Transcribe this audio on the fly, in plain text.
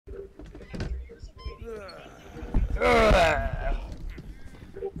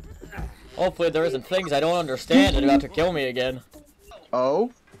Hopefully there isn't things I don't understand and about to kill me again.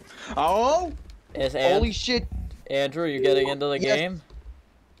 Oh? Oh? Holy shit. Andrew, you getting into the game?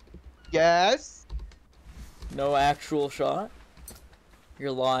 Yes. No actual shot?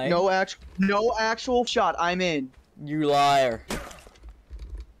 You're lying. No actual shot. I'm in. You liar.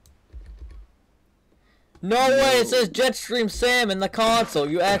 No way, it says Jetstream Sam in the console.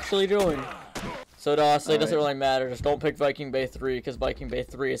 You actually doing? So honestly, it doesn't really matter. Just don't pick Viking Bay 3, because Viking Bay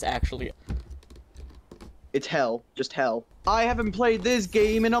 3 is actually... It's hell. Just hell. I haven't played this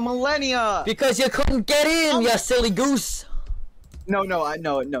game in a millennia! Because you couldn't get in, you silly goose! No,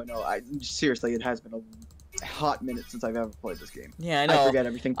 seriously, it has been a hot minute since I've ever played this game. Yeah, I know. I forget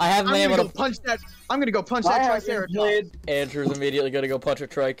everything. I haven't been able to punch that. I'm gonna go punch that Triceratops. Andrew's immediately gonna go punch a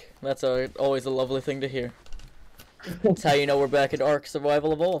trike. That's always a lovely thing to hear. That's how you know we're back at Ark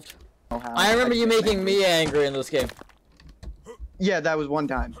Survival Evolved. I remember you making me angry in this game. Yeah, that was one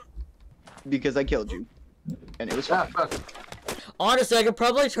time. Because I killed you. And it was fun. Honestly, I could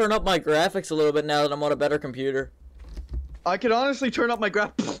probably turn up my graphics a little bit now that I'm on a better computer. I could honestly turn up my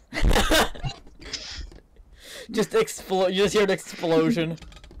graphics. Just explode. You just hear an explosion.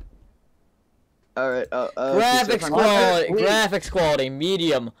 Alright, graphics quality,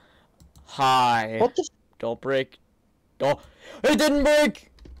 medium, high. What the? Don't break. Don't. It didn't break!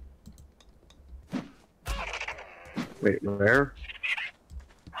 Wait, where?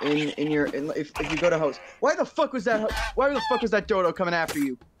 If you go to host. Why the fuck was that dodo coming after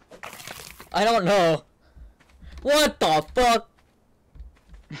you? I don't know. What the fuck?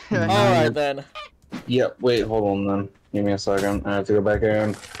 Alright then. Yep, wait, hold on then. Give me a second. I have to go back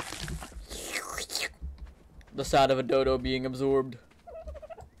in. The sound of a dodo being absorbed.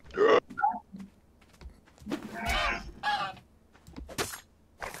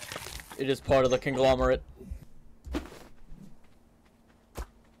 It is part of the conglomerate.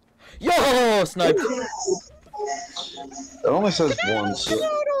 Yo, snipe! It only says one, so...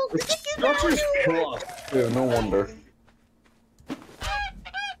 Yeah, no wonder.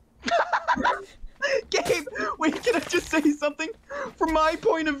 Gabe, wait, can I just say something? From my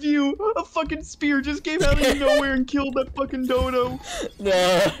point of view, a fucking spear just came out of nowhere and killed that fucking dodo.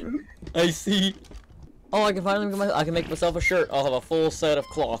 Nah, I see. Oh, I can finally make myself a shirt. I'll have a full set of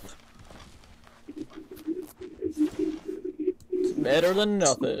cloth. It's better than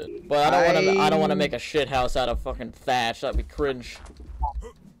nothing. But I don't want to make a shit house out of fucking thatch. That'd be cringe.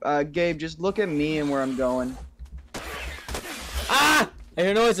 Gabe, just look at me and where I'm going. Ah! I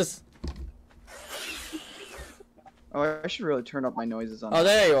hear noises. Oh, I should really turn up my noises on. Oh,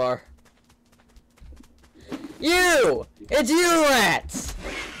 there you are. You! It's you, rats!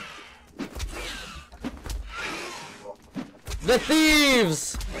 The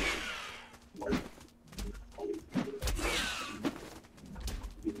thieves!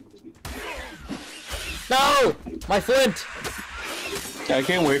 No! My flint! I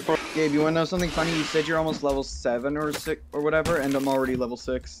can't wait for. Gabe, you wanna know something funny? You said you're almost level 7 or 6 or whatever, and I'm already level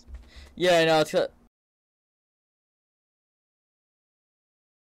 6. Yeah, I know. It's good.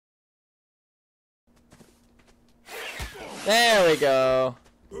 There we go.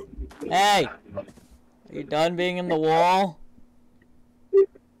 Hey! Are you done being in the wall?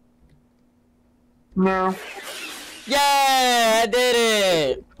 No. Yeah! I did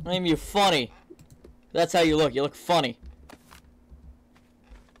it! I mean, you funny. That's how you look. You look funny.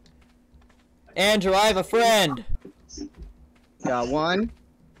 Andrew, I have a friend! Got one.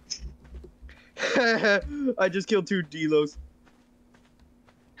 I just killed 2 Delos.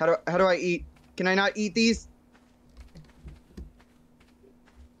 How do I eat? Can I not eat these?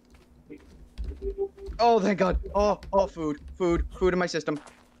 Oh, thank God. Oh, food in my system.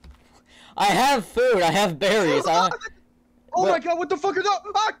 I have food. I have berries. Oh my God, what the fuck are those?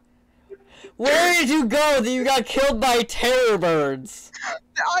 Ah! Where did you go that you got killed by terror birds?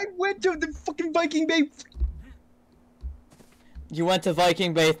 I went to the fucking Viking Bay. You went to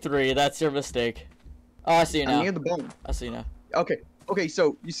Viking Bay 3. That's your mistake. Oh, I see you now. I'm near the bone. I see you now. Okay,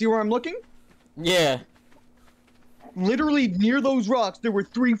 so you see where I'm looking? Yeah. Literally near those rocks, there were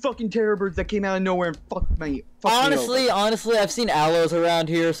 3 fucking terror birds that came out of nowhere and fucked me over. Honestly, I've seen aloes around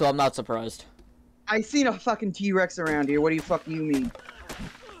here, so I'm not surprised. I seen a fucking T-Rex around here. What do you mean?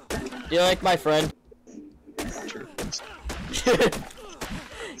 You like my friend? Sure.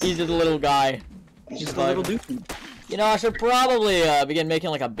 He's just a little guy. He's just a little doofy. You know, I should probably begin making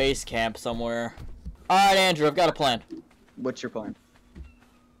like a base camp somewhere. Alright, Andrew, I've got a plan. What's your plan?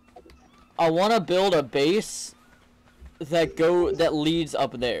 I want to build a base that leads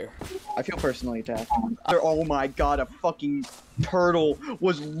up there. I feel personally attacked. Oh my god, a fucking turtle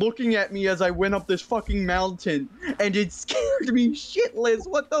was looking at me as I went up this fucking mountain, and it scared me shitless.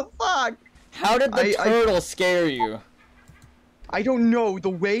 What the fuck? How did the turtle scare you? I don't know. The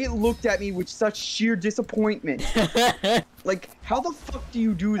way it looked at me with such sheer disappointment. Like, how the fuck do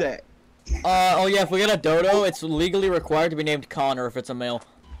you do that? Oh yeah, if we get a dodo, it's legally required to be named Connor if it's a male.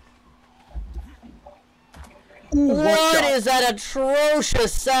 Ooh, What is that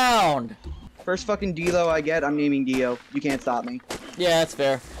atrocious sound? First fucking Dilo I get, I'm naming Dio. You can't stop me. Yeah, that's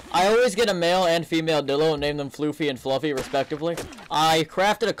fair. I always get a male and female Dillo and name them Floofy and Fluffy, respectively. I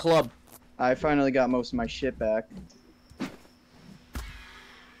crafted a club. I finally got most of my shit back.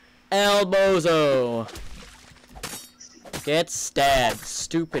 Elbozo. Get stabbed,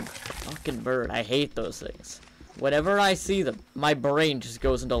 stupid fucking bird. I hate those things. Whenever I see them, my brain just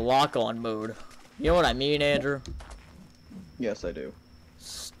goes into lock-on mode. You know what I mean, Andrew? Yes, I do.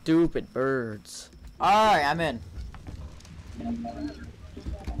 Stupid birds. Alright, I'm in.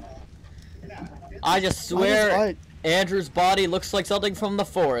 I just swear Andrew's body looks like something from the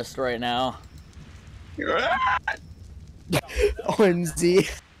forest right now. OMG.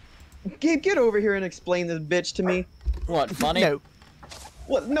 Gabe, get over here and explain this bitch to me. What, funny? No.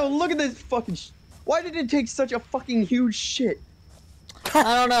 What? No, look at this fucking why did it take such a fucking huge shit? I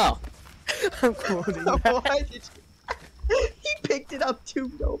don't know. I'm quoting that. Why did he picked it up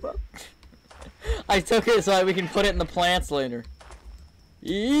too, Nova. I took it so that we can put it in the plants later.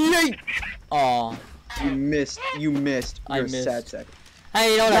 Yeet! Aw. You missed. You missed. I You're missed. a sad sack.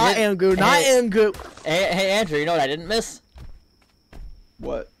 Hey, you know what Not I didn't... Angu, not Angu. Hey, Andrew, you know what I didn't miss?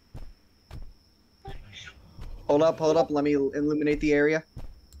 What? Hold up, let me illuminate the area.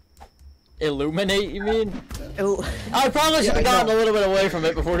 Illuminate, you mean? I probably should have gotten a little bit away from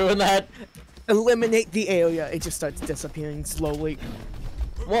it before doing that. Eliminate the area. It just starts disappearing slowly.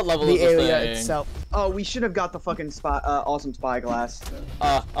 What level The is this area thing? itself. Oh, we should have got the fucking awesome spyglass.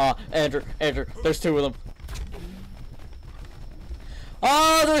 Andrew, there's two of them.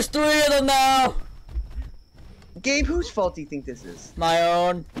 Oh, there's three of them now! Gabe, whose fault do you think this is? My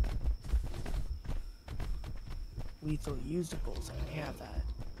own. Lethal usables. I already have that.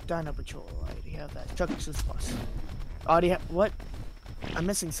 Dino Patrol. I already have that. Structures Plus. Already have. What? I'm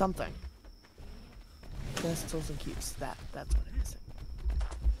missing something. Pistols and keeps. That's what I'm missing.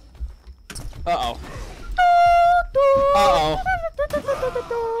 Uh-oh. Uh-oh.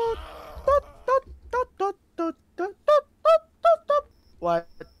 What?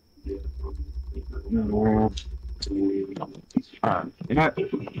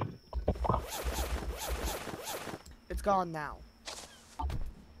 It's gone now.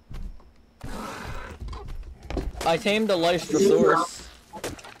 I tamed a Lystrosaurus.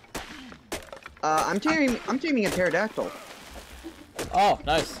 I'm taming a pterodactyl. Oh,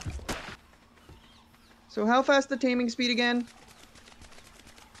 nice. So how fast the taming speed again?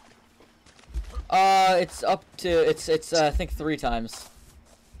 It's up to, it's I think 3 times.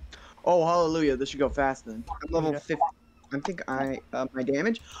 Oh, hallelujah, this should go fast then. I'm level 50. I think my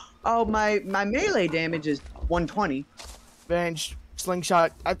damage? Oh, my melee damage is 120. Range.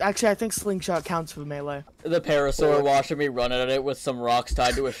 Slingshot. Actually, I think slingshot counts for melee. The Parasaur watching me run at it with some rocks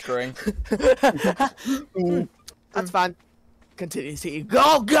tied to a string. That's fine. Continue to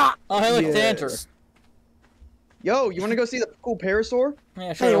go, go! Oh, hey, look, it's Andrew. Yo, you wanna go see the cool Parasaur?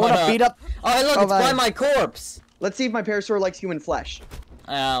 Yeah, sure, Hey, why wanna not? beat up? Oh, hey, look, Oh, it's by man. my corpse! Let's see if my Parasaur likes human flesh.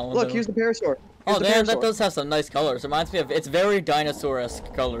 Look, here's the Parasaur. Oh, Here's the damn, that Parasaur. does have some nice colors. Reminds me of, it's very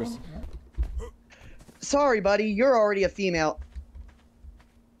dinosaur-esque colors. Sorry, buddy, you're already a female.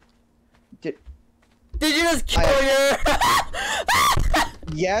 Did you just kill your...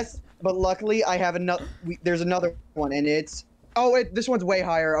 Yes, but luckily I have another. There's another one, and it's. Oh, wait, this one's way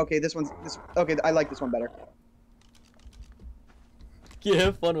higher. Okay, okay, I like this one better. Yeah,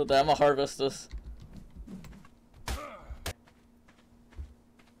 have fun with that. I'm gonna harvest this.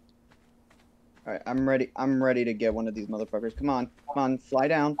 Alright, I'm ready to get one of these motherfuckers. Come on, fly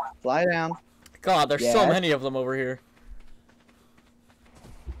down, fly down. God, there's so many of them over here.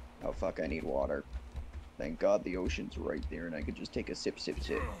 Oh fuck, I need water. Thank God the ocean's right there and I could just take a sip.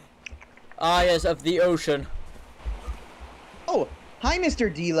 Ah, yes, of the ocean. Oh, hi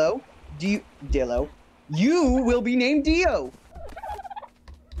Mr. Dilo. Dillo. You will be named Dio.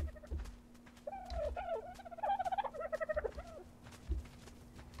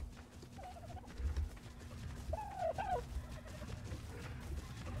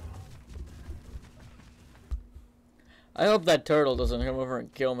 I hope that turtle doesn't come over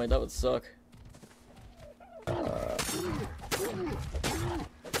and kill me. That would suck.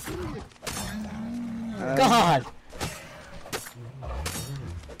 God!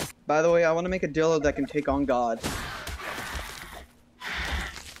 By the way, I want to make a dildo that can take on God.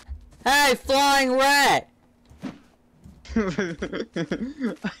 Hey, flying rat!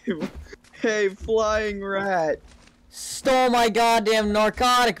 Hey, flying rat. Stole my goddamn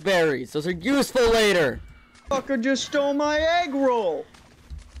narcotic berries. Those are useful later. Fucker just stole my egg roll.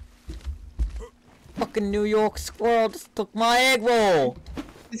 Fucking New York squirrel just took my egg roll.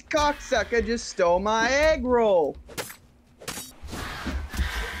 This cocksucker just stole my egg roll.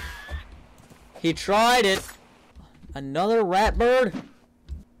 He tried it. Another rat bird?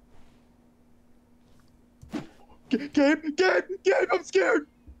 Gabe, I'm scared.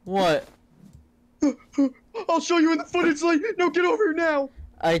 What? I'll show you in the footage. Like, no, get over here now.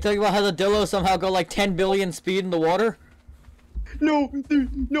 Are you talking about how the dillo somehow go like 10 billion speed in the water? No,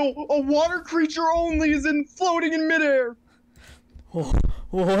 no, a water creature only is floating in midair.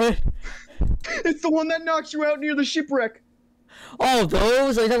 What? It's the one that knocks you out near the shipwreck. Oh,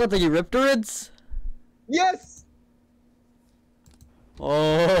 those? Are you talking about the Eurypterids? Yes.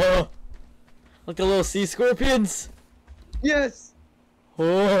 Oh, like the little sea scorpions? Yes.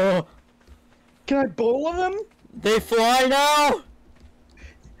 Oh, Can I bowl them? they fly now?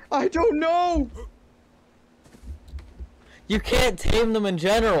 I don't know. You can't tame them in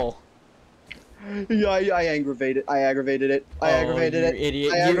general. Yeah, I aggravated it. I aggravated it. You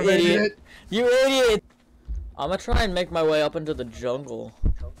idiot. You idiot. You idiot. I'm gonna try and make my way up into the jungle.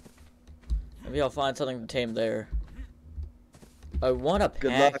 Maybe I'll find something to tame there. I want a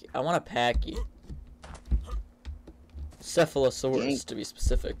packy. Cephalosaurus, to be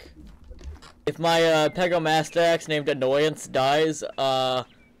specific. If my Pegomastax named Annoyance dies, I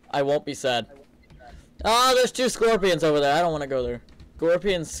won't be sad. Oh, there's 2 scorpions over there. I don't want to go there.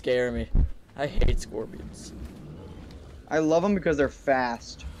 Scorpions scare me. I hate scorpions. I love them because they're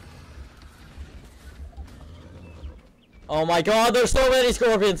fast. Oh my god, there's so many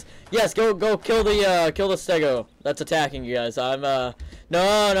scorpions! Yes, go kill the stego that's attacking you guys. I'm no,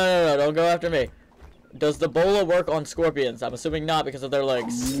 don't go after me. Does the bola work on scorpions? I'm assuming not because of their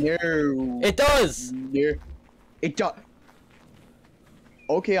legs. No. It does! No. It does.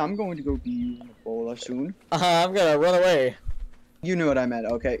 Okay, I'm going to go be in Ebola soon. I'm gonna run away. You knew what I meant.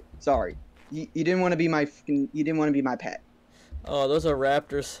 Okay, sorry. You didn't want to be my pet. Oh, those are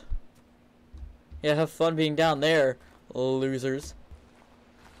raptors. Yeah, have fun being down there, losers.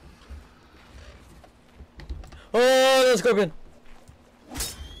 Oh, there's a scorpion.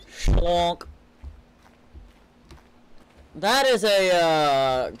 Schlonk. That is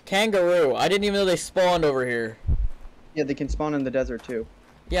a kangaroo. I didn't even know they spawned over here. Yeah, they can spawn in the desert too.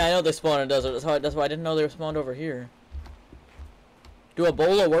 Yeah, I know they spawn in the desert. That's why I didn't know they were spawned over here. Do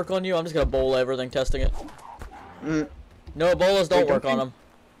Ebola work on you? I'm just gonna bola everything, testing it. No, Ebolas don't work on them.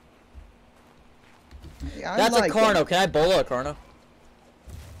 Yeah, That's a Carno. Can I bola a Carno?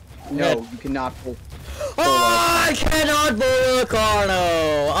 No, you cannot bola. Oh, I cannot bola a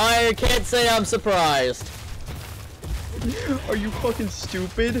Carno! I can't say I'm surprised. Are you fucking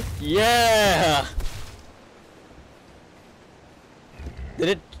stupid? Yeah! Did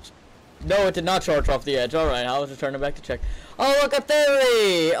it? No, it did not charge off the edge. Alright, I was just turning back to check. Oh, look, a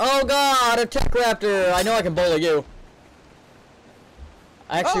fairy! Oh god, a tech raptor! I know I can bola you.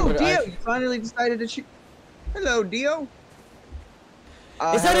 Actually, Dio, you finally decided to shoot. Hello, Dio.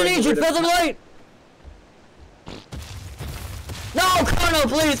 Is that an ancient featherlight? No, Carno,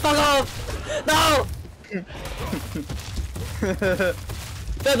 please, fuck off! No!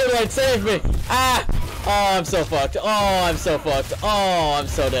 Featherlight, save me! Ah! Oh, I'm so fucked. Oh, I'm so fucked. Oh, I'm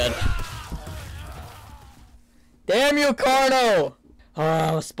so dead. Damn you, Carno! Oh,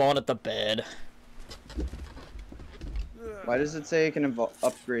 I'll spawn at the bed. Why does it say it can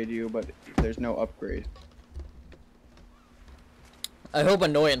upgrade you, but there's no upgrade? I hope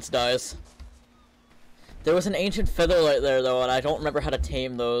Annoyance dies. There was an ancient featherlight there, though, and I don't remember how to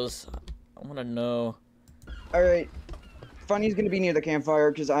tame those. I want to know. Alright. Funny's gonna be near the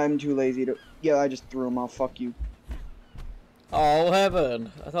campfire, because I'm too lazy to... Yeah, I just threw him off. Fuck you. Oh, what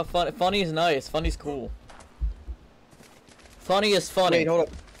happened? I thought Funny's nice. Funny's cool. Funny is funny. Wait, hold up.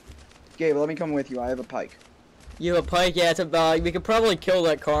 Gabe, let me come with you. I have a pike. You have a pike? Yeah, it's about... We could probably kill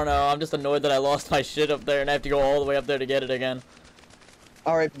that Carno. I'm just annoyed that I lost my shit up there and I have to go all the way up there to get it again.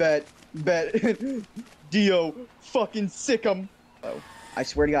 Alright, bet. Dio, fucking sick 'em. Oh, I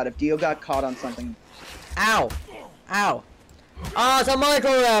swear to God, if Dio got caught on something... Ow! Ow! Oh, it's a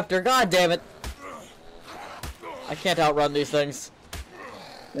Microraptor! God damn it! I can't outrun these things.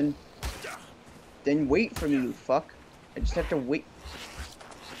 Then wait for me, you fuck. I just have to wait.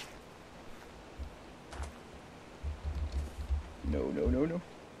 No.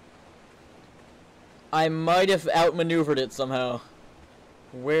 I might have outmaneuvered it somehow.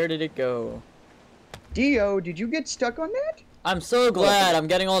 Where did it go? Dio, did you get stuck on that? I'm so glad I'm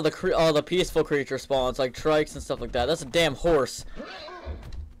getting all the peaceful creature spawns like trikes and stuff like that. That's a damn horse.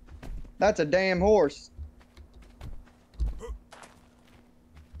 That's a damn horse.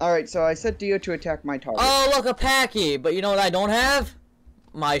 Alright, so I set Dio to attack my target. Oh, look, a Packy! But you know what I don't have?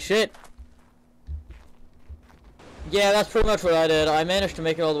 My shit. Yeah, that's pretty much what I did. I managed to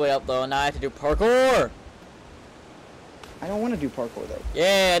make it all the way up, though, and now I have to do parkour! I don't want to do parkour, though.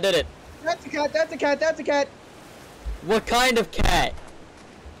 Yeah, I did it. That's a cat, that's a cat, that's a cat! What kind of cat?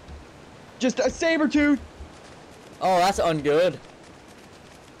 Just a saber tooth! Oh, that's ungood.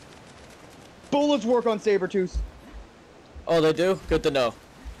 Bullets work on saber tooth. Oh, they do? Good to know.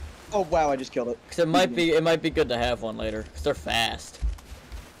 Oh wow, I just killed it. Cause it might be good to have one later, cause they're fast.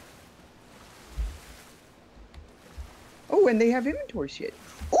 Oh, and they have inventory shit.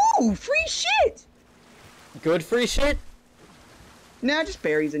 Ooh, free shit! Good free shit? Nah, just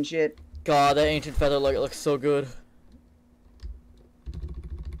berries and shit. God, that ancient feather looks so good.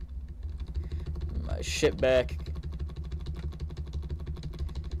 My shit back.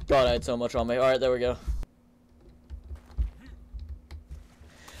 God, I had so much on me. Alright, there we go.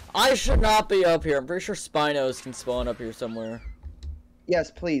 I should not be up here. I'm pretty sure Spinos can spawn up here somewhere. Yes,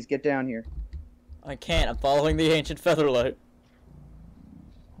 please, get down here. I can't. I'm following the ancient featherlight.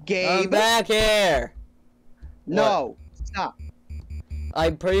 Gabe? I'm back here! No, stop.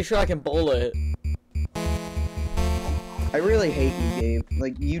 I'm pretty sure I can bowl it. I really hate you, Gabe.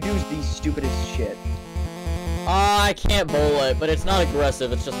 Like, you do the stupidest shit. I can't bowl it, but it's not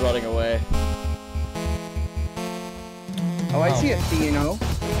aggressive. It's just running away. Oh, I see a Theo.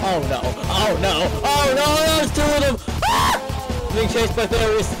 Oh no! Oh no! Oh no! There's two of them! Ah! Being chased by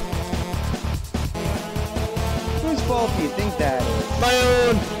fairies. Whose fault do you think that is? My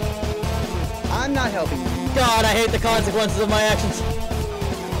own! I'm not helping you. God, I hate the consequences of my actions.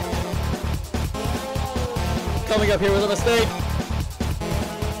 Coming up here with a mistake.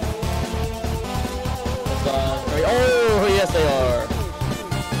 Oh, yes they are.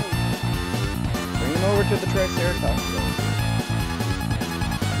 Bring him over to the Triceratops.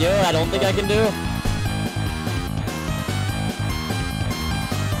 Yeah, I don't think I can do.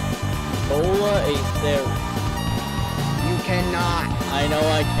 Bola a fairy. You cannot. I know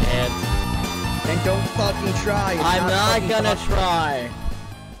I can't. Then don't fucking try. It's I'm not gonna fun. try.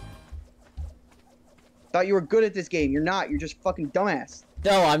 Thought you were good at this game. You're not. You're just fucking dumbass.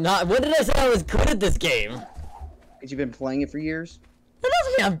 No, I'm not. When did I say I was good at this game? Because you've been playing it for years. That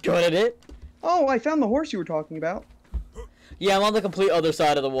doesn't mean I'm good at it. Oh, I found the horse you were talking about. Yeah, I'm on the complete other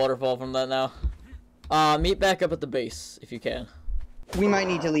side of the waterfall from that now. Meet back up at the base, if you can. We might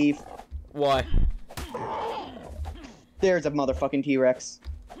need to leave. Why? There's a motherfucking T-Rex.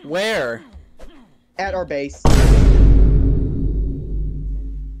 Where? At our base.